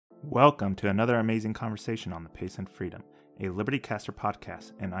Welcome to another amazing conversation on the Pace and Freedom, a Liberty Caster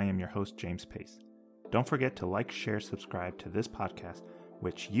podcast, and I am your host, James Pace. Don't forget to like, share, subscribe to this podcast,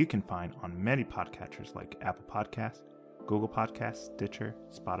 which you can find on many podcatchers like Apple Podcasts, Google Podcasts, Stitcher,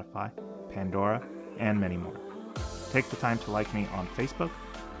 Spotify, Pandora, and many more. Take the time to like me on Facebook,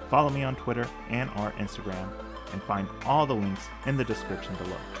 follow me on Twitter and or Instagram, and find all the links in the description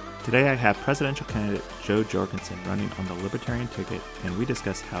below. Today I have presidential candidate Jo Jorgensen running on the Libertarian ticket, and we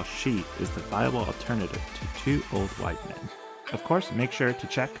discuss how she is the viable alternative to two old white men. Of course, make sure to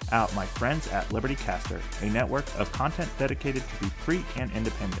check out my friends at Liberty Caster, a network of content dedicated to be free and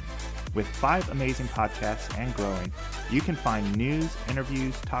independent. With 5 amazing podcasts and growing, you can find news,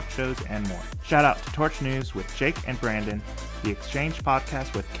 interviews, talk shows, and more. Shout out to Torch News with Jake and Brandon, The Exchange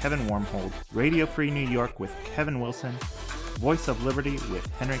Podcast with Kevin Wormhold, Radio Free New York with Kevin Wilson, Voice of Liberty with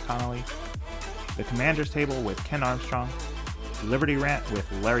Henry Connolly, The Commander's Table with Ken Armstrong, Liberty Rant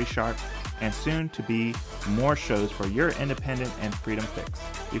with Larry Sharp, and soon to be more shows for your independent and freedom fix.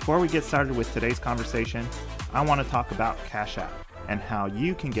 Before we get started with today's conversation, I want to talk about Cash App and how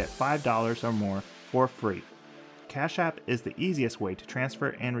you can get $5 or more for free. Cash App is the easiest way to transfer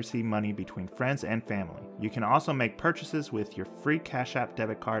and receive money between friends and family. You can also make purchases with your free Cash App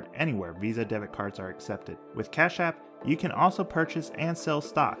debit card anywhere Visa debit cards are accepted. With Cash App, you can also purchase and sell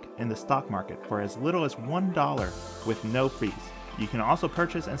stock in the stock market for as little as $1 with no fees. You can also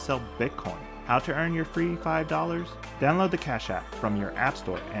purchase and sell Bitcoin. How to earn your free $5? Download the Cash App from your app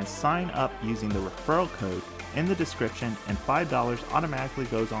store and sign up using the referral code in the description, and $5 automatically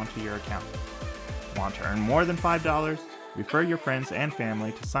goes onto your account. Want to earn more than $5? Refer your friends and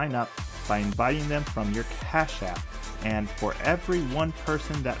family to sign up by inviting them from your Cash App. And for every one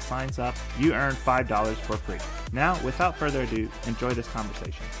person that signs up, you earn $5 for free. Now, without further ado, enjoy this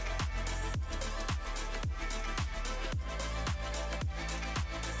conversation.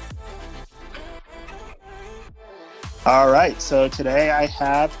 All right, so today I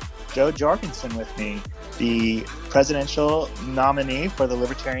have Jo Jorgensen with me, the presidential nominee for the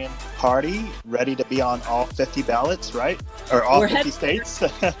Libertarian Party, ready to be on all 50 ballots, right? Or all 50 states?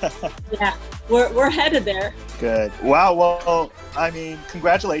 Yeah, we're headed there. Good. Wow. Well, I mean,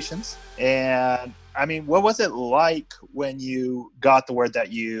 congratulations. And I mean, what was it like when you got the word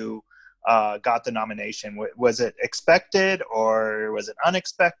that you got the nomination? Was it expected or was it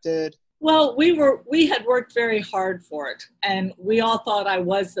unexpected? Well, we had worked very hard for it, and we all thought I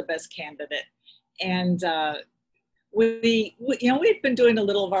was the best candidate. And we we've been doing a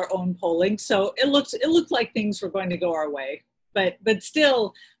little of our own polling, so it looked like things were going to go our way. But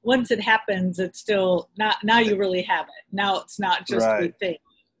still, once it happens, it's still not. Now you really have it. Now it's not just right. We think.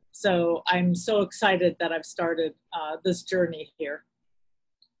 So I'm so excited that I've started this journey here.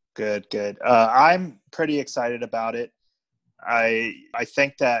 Good. I'm pretty excited about it. I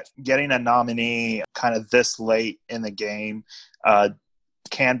think that getting a nominee kind of this late in the game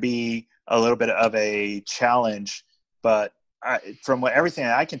can be a little bit of a challenge, but from everything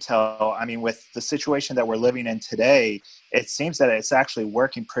that I can tell, I mean, with the situation that we're living in today, it seems that it's actually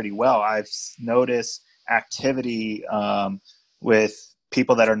working pretty well. I've noticed activity with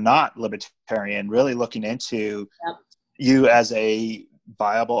people that are not libertarian really looking into you as a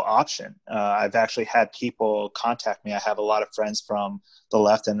viable option. I've actually had people contact me. I have a lot of friends from the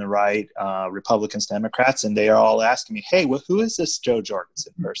left and the right, Republicans, Democrats, and they are all asking me, hey, who is this Jo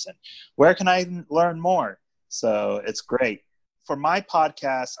Jorgensen person? Where can I learn more? So it's great. For my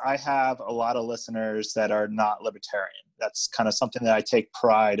podcast, I have a lot of listeners that are not libertarian. That's kind of something that I take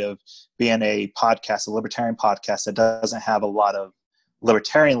pride of, being a podcast, a libertarian podcast that doesn't have a lot of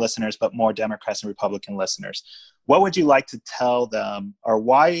libertarian listeners, but more Democrats and Republican listeners. What would you like to tell them, or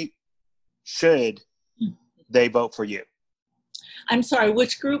why should they vote for you? I'm sorry,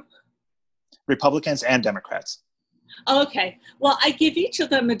 which group? Republicans and Democrats. Okay. Well, I give each of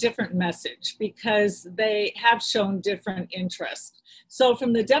them a different message because they have shown different interests. So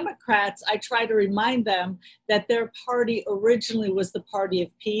from the Democrats, I try to remind them that their party originally was the party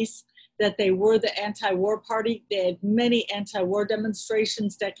of peace, that they were the anti-war party. They had many anti-war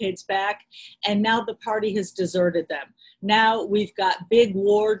demonstrations decades back, and now the party has deserted them. Now we've got big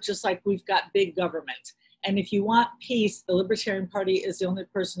war, just like we've got big government. And if you want peace, the Libertarian Party is the only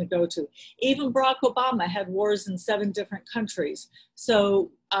person to go to. Even Barack Obama had wars in 7 different countries. So,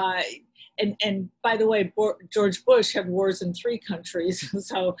 and by the way, George Bush had wars in 3 countries.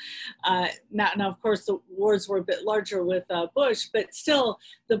 So now, of course, the wars were a bit larger with Bush, but still,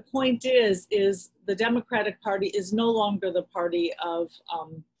 the point is the Democratic Party is no longer the party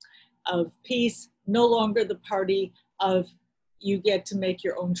of peace, no longer the party of you get to make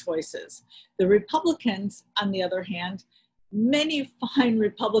your own choices. The Republicans, on the other hand, Many fine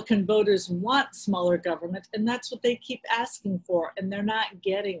Republican voters want smaller government, and that's what they keep asking for, and they're not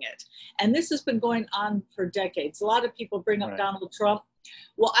getting it. And this has been going on for decades. A lot of people bring up Right. Donald Trump.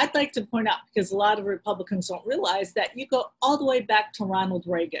 Well, I'd like to point out, because a lot of Republicans don't realize, that you go all the way back to Ronald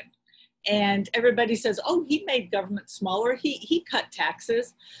Reagan. And everybody says, oh, he made government smaller. He cut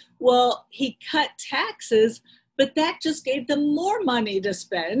taxes. Well, he cut taxes, but that just gave them more money to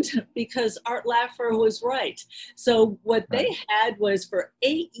spend because Art Laffer was right. So what they had was, for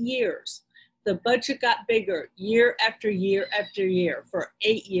 8 years, the budget got bigger year after year after year for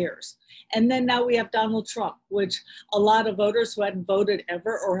 8 years. And then now we have Donald Trump, which a lot of voters who hadn't voted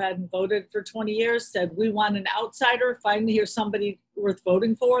ever or hadn't voted for 20 years said, we want an outsider. Finally, here's somebody worth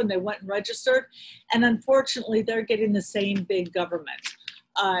voting for. And they went and registered. And unfortunately, they're getting the same big government.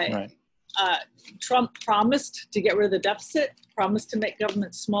 Trump promised to get rid of the deficit, promised to make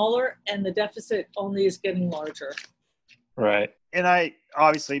government smaller, and the deficit only is getting larger. Right. And I,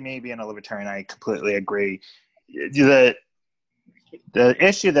 obviously, me being a libertarian, I completely agree. The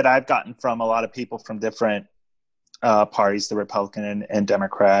issue that I've gotten from a lot of people from different parties, the Republican and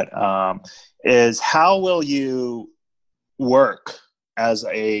Democrat, is how will you work as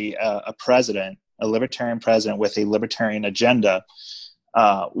a president, a libertarian president with a libertarian agenda,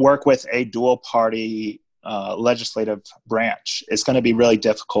 work with a dual party legislative branch? It's going to be really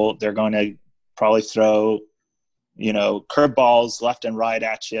difficult. They're going to probably throw, curveballs left and right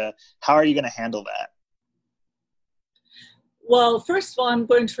at you. How are you going to handle that? Well, first of all, I'm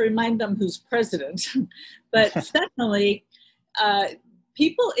going to remind them who's president. But secondly,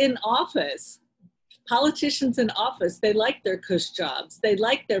 people in office, politicians in office, they like their cush jobs. They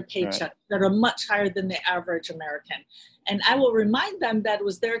like their paychecks that are much higher than the average American. And I will remind them that it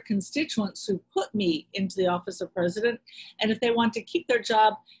was their constituents who put me into the office of president. And if they want to keep their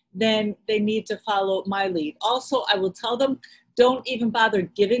job, then they need to follow my lead. Also, I will tell them, don't even bother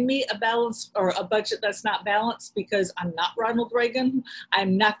giving me a balance or a budget that's not balanced, because I'm not Ronald Reagan.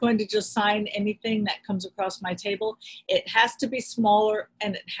 I'm not going to just sign anything that comes across my table. It has to be smaller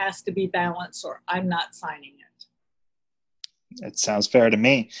and it has to be balanced, or I'm not signing it. It sounds fair to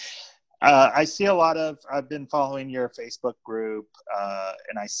me. I see I've been following your Facebook group,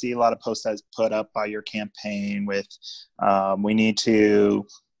 and I see a lot of posts that's put up by your campaign with, we need to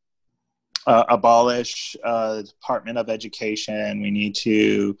abolish the Department of Education. We need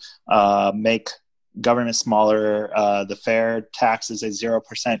to make government smaller. The fair tax is a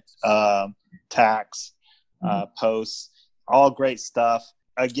 0% tax. Posts, all great stuff.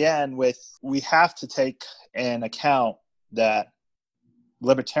 Again, we have to take in account that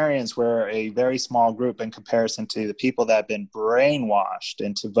libertarians were a very small group in comparison to the people that have been brainwashed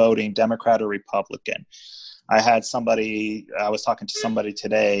into voting Democrat or Republican. I was talking to somebody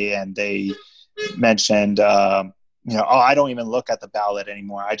today, and they mentioned, I don't even look at the ballot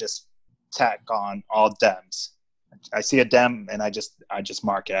anymore. I just tack on all Dems. I see a Dem and I just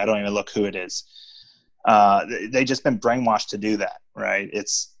mark it. I don't even look who it is. They just been brainwashed to do that, right?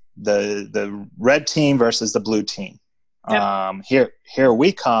 It's the red team versus the blue team. Yep. Here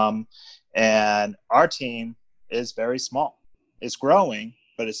we come, and our team is very small. It's growing,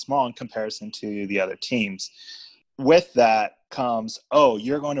 but it's small in comparison to the other teams. With that comes,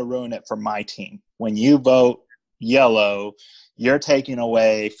 you're going to ruin it for my team. When you vote yellow, you're taking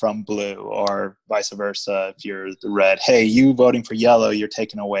away from blue, or vice versa. If you're the red, hey, you voting for yellow, you're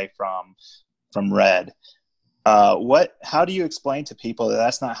taking away from red. How do you explain to people that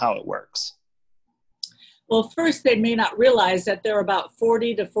that's not how it works? Well, first, they may not realize that there are about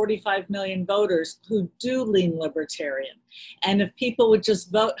 40 to 45 million voters who do lean libertarian. And if people would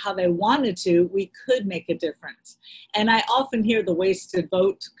just vote how they wanted to, we could make a difference. And I often hear the wasted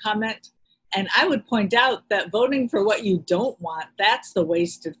vote comment. And I would point out that voting for what you don't want, that's the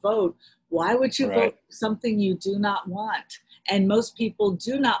wasted vote. Why would you vote for something you do not want? And most people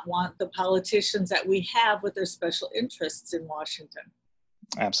do not want the politicians that we have with their special interests in Washington.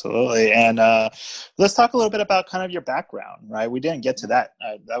 Absolutely. And let's talk a little bit about kind of your background, right? We didn't get to that.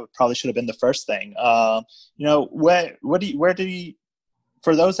 That probably should have been the first thing.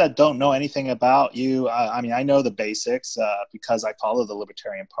 For those that don't know anything about you, I know the basics because I follow the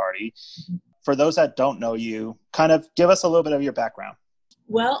Libertarian Party. For those that don't know you, kind of give us a little bit of your background.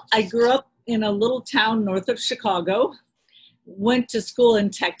 Well, I grew up in a little town north of Chicago, went to school in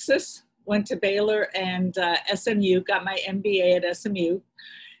Texas, went to Baylor and SMU, got my MBA at SMU.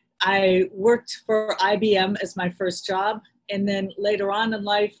 I worked for IBM as my first job. And then later on in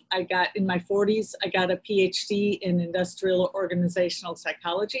life, in my 40s, I got a PhD in industrial organizational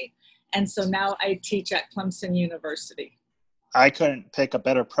psychology. And so now I teach at Clemson University. I couldn't pick a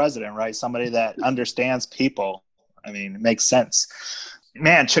better president, right? Somebody that understands people. I mean, it makes sense.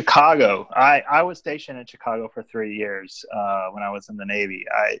 Man, Chicago. I was stationed in Chicago for 3 years when I was in the Navy.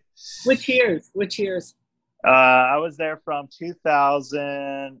 Which years? Which years? I was there from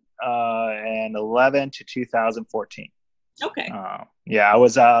 2011 to 2014. Okay. Yeah, I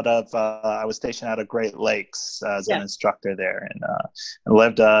was stationed out of Great Lakes as an instructor there, and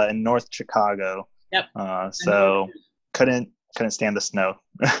lived in North Chicago. Yep. So couldn't stand the snow.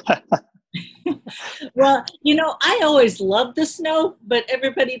 Well, I always loved the snow, but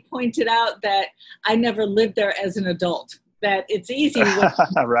everybody pointed out that I never lived there as an adult. That it's easy when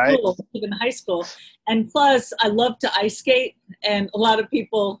right? school, even high school, and plus I love to ice skate, and a lot of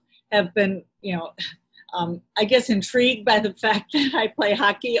people have been, I guess, intrigued by the fact that I play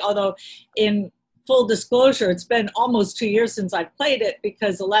hockey, although in full disclosure, it's been almost 2 years since I played it,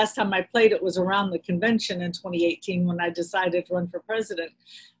 because the last time I played it was around the convention in 2018 when I decided to run for president.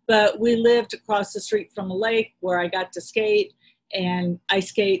 But we lived across the street from a lake where I got to skate and ice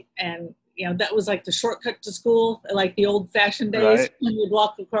skate, and that was like the shortcut to school, like the old-fashioned days Right. when you'd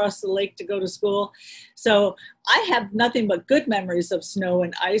walk across the lake to go to school. So I have nothing but good memories of snow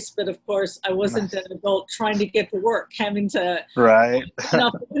and ice, but of course I wasn't an adult trying to get to work, having to Right. open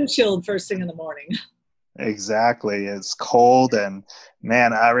up the windshield first thing in the morning. Exactly. It's cold, and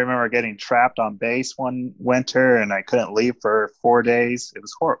man, I remember getting trapped on base one winter, and I couldn't leave for 4 days. It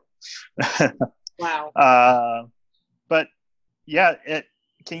was horrible. Wow. But yeah,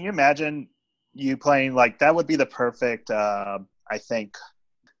 can you imagine you playing like that? Would be the perfect, I think,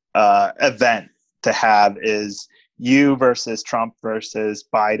 event to have is you versus Trump versus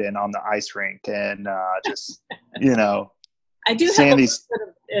Biden on the ice rink, and just I do seeing have these.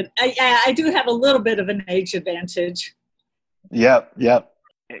 I do have a little bit of an age advantage. Yep.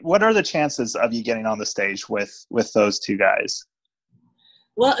 What are the chances of you getting on the stage with those two guys?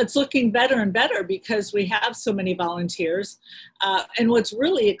 Well, it's looking better and better because we have so many volunteers. And what's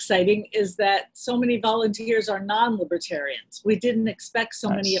really exciting is that so many volunteers are non-libertarians. We didn't expect so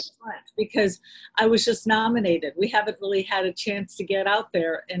many up front because I was just nominated. We haven't really had a chance to get out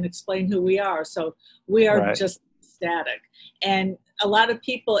there and explain who we are. So we are just ecstatic. And a lot of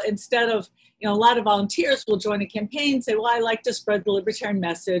people, instead of, a lot of volunteers will join a campaign and say, well, I like to spread the libertarian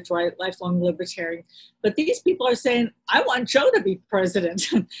message, right? Lifelong libertarian. But these people are saying, I want Joe to be president.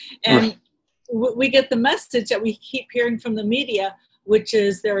 And we get the message that we keep hearing from the media, which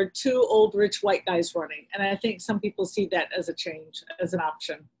is there are two old, rich white guys running. And I think some people see that as a change, as an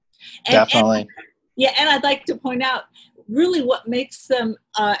option. Definitely. And I'd like to point out, really what makes them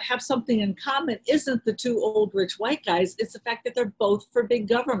have something in common isn't the two old rich white guys. It's the fact that they're both for big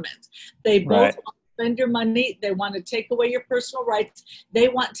government. They both want to spend your money. They want to take away your personal rights. They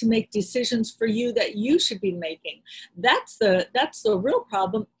want to make decisions for you that you should be making. That's the real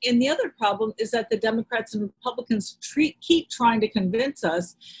problem. And the other problem is that the Democrats and Republicans keep trying to convince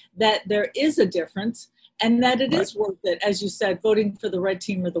us that there is a difference and that it is worth it, as you said, voting for the red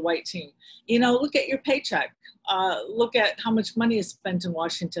team or the white team. Look at your paycheck. Look at how much money is spent in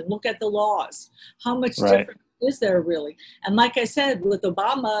Washington. Look at the laws. How much difference is there really? And like I said, with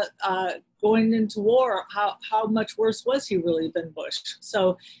Obama going into war, how much worse was he really than Bush?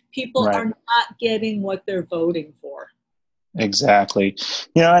 So people are not getting what they're voting for. Exactly.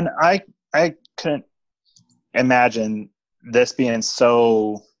 And I couldn't imagine this being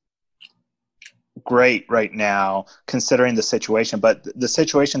so great right now, considering the situation. But the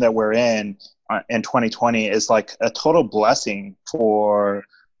situation that we're in 2020 is like a total blessing for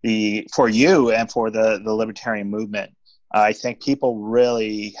you and for the libertarian movement. I think people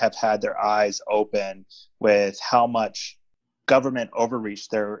really have had their eyes open with how much government overreach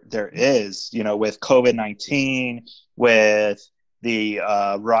there is, with COVID-19, with the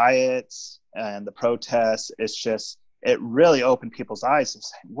riots and the protests. It really opened people's eyes and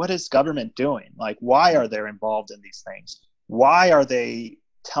saying, what is government doing? Like, why are they involved in these things? Why are they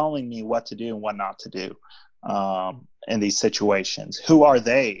telling me what to do and what not to do in these situations? Who are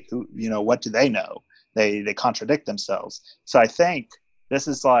they? What do they know? They contradict themselves. So I think this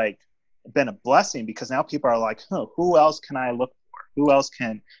has been a blessing because now people are like, who else can I look for?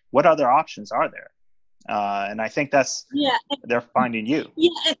 What other options are there? And I think they're finding you.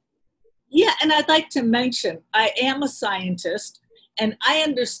 Yeah, and I'd like to mention, I am a scientist, and I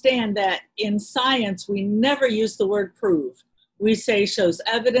understand that in science, we never use the word prove. We say shows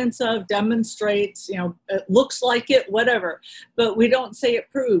evidence of, demonstrates, it looks like it, whatever, but we don't say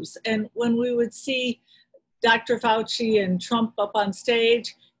it proves. And when we would see Dr. Fauci and Trump up on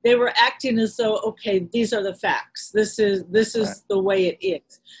stage, they were acting as though, okay, these are the facts. This is the way it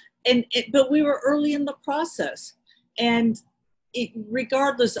is. But we were early in the process. And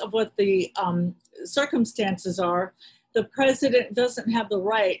regardless of what the circumstances are, the president doesn't have the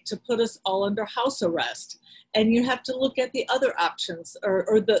right to put us all under house arrest. And you have to look at the other options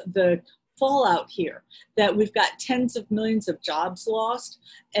or the fallout here, that we've got tens of millions of jobs lost,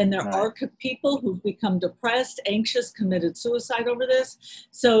 and there are people who've become depressed, anxious, committed suicide over this.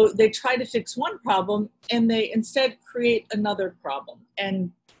 So they try to fix one problem and they instead create another problem,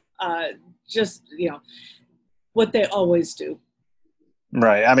 and just, what they always do.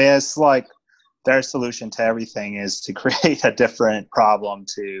 Right. I mean, it's like their solution to everything is to create a different problem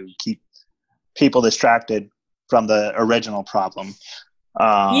to keep people distracted from the original problem.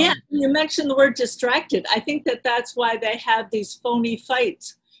 Yeah, you mentioned the word distracted. I think that's why they have these phony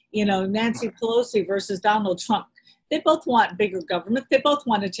fights, Nancy Pelosi versus Donald Trump. They both want bigger government. They both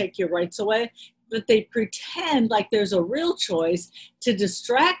want to take your rights away, but they pretend like there's a real choice to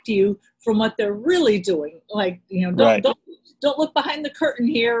distract you from what they're really doing. Like, don't look behind the curtain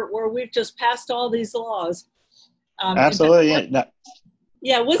here where we've just passed all these laws. Absolutely.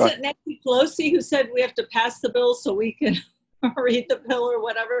 Was it Nancy Pelosi who said we have to pass the bill so we can read the bill or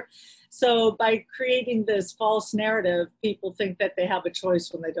whatever? So by creating this false narrative, people think that they have a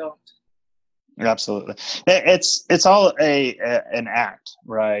choice when they don't. Absolutely. It's all an act,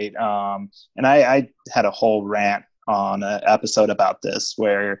 right? And I had a whole rant on an episode about this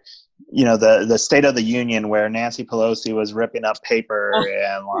where, the State of the Union, where Nancy Pelosi was ripping up paper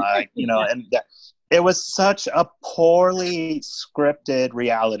and it was such a poorly scripted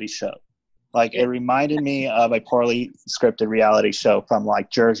reality show. Like, it reminded me of a poorly scripted reality show from like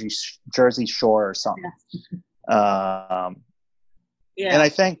Jersey Shore or something. And I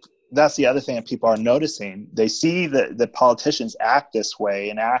think that's the other thing that people are noticing. They see the politicians act this way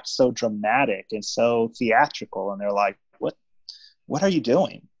and act so dramatic and so theatrical, and they're like, what are you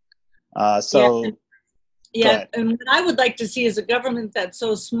doing? Yeah, and what I would like to see is a government that's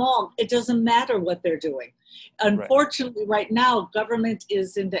so small, it doesn't matter what they're doing. Unfortunately, right now, government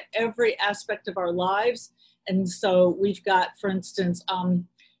is into every aspect of our lives. And so we've got, for instance,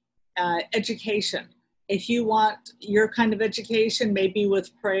 education. If you want your kind of education, maybe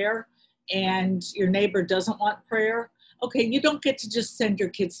with prayer, and your neighbor doesn't want prayer, okay, you don't get to just send your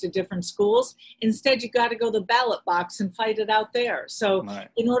kids to different schools. Instead, you got to go to the ballot box and fight it out there. So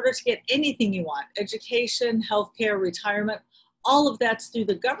in order to get anything you want, education, healthcare, retirement, all of that's through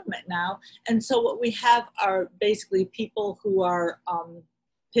the government now. And so what we have are basically people who are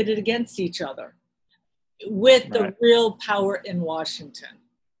pitted against each other with the real power in Washington.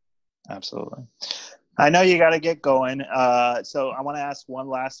 Absolutely. I know you got to get going. So I want to ask one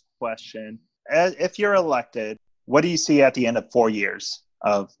last question. If you're elected, what do you see at the end of 4 years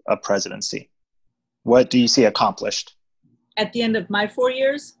of a presidency? What do you see accomplished? At the end of my 4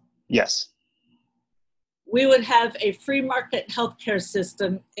 years? Yes. We would have a free market healthcare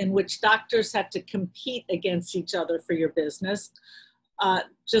system in which doctors have to compete against each other for your business,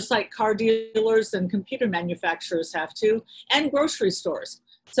 just like car dealers and computer manufacturers have to, and grocery stores.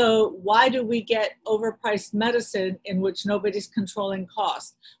 So why do we get overpriced medicine in which nobody's controlling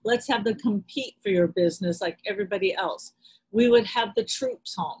costs? Let's have them compete for your business like everybody else. We would have the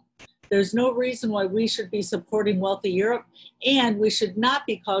troops home. There's no reason why we should be supporting wealthy Europe, and we should not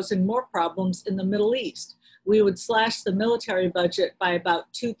be causing more problems in the Middle East. We would slash the military budget by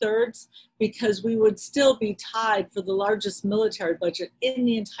about 2/3 because we would still be tied for the largest military budget in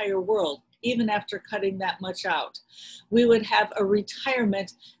the entire world, even after cutting that much out. We would have a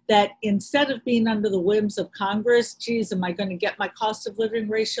retirement that, instead of being under the whims of Congress, geez, am I going to get my cost of living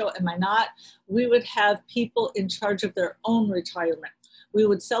ratio? Am I not? We would have people in charge of their own retirement. We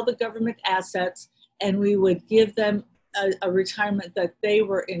would sell the government assets and we would give them a retirement that they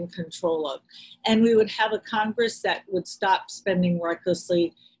were in control of. And we would have a Congress that would stop spending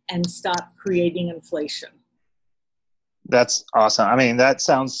recklessly and stop creating inflation. That's awesome. I mean, that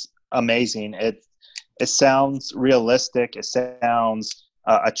sounds amazing. It sounds realistic. It sounds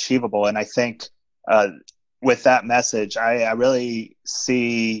achievable. And I think with that message, I really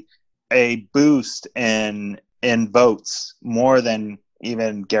see a boost in votes more than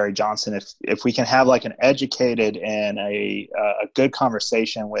even Gary Johnson. If we can have like an educated and a good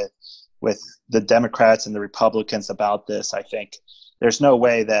conversation with the Democrats and the Republicans about this, I think there's no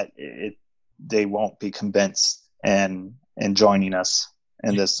way that they won't be convinced and joining us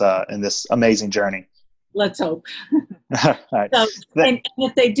in this amazing journey. Let's hope. All right. So, and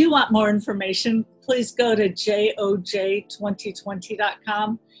if they do want more information, please go to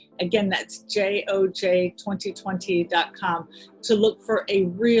joj2020.com. Again, that's joj2020.com to look for a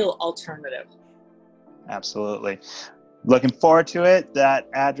real alternative. Absolutely. Looking forward to it. That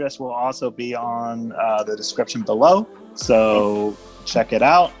address will also be on the description below. So check it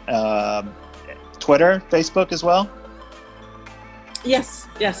out. Twitter, Facebook as well? Yes.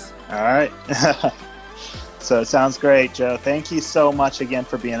 All right. So it sounds great, Joe. Thank you so much again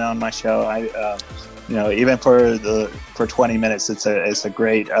for being on my show. Even for 20 minutes, it's a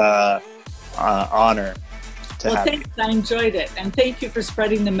great honor to have thanks. I enjoyed it, and thank you for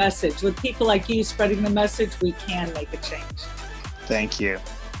spreading the message. With people like you spreading the message, we can make a change. Thank you.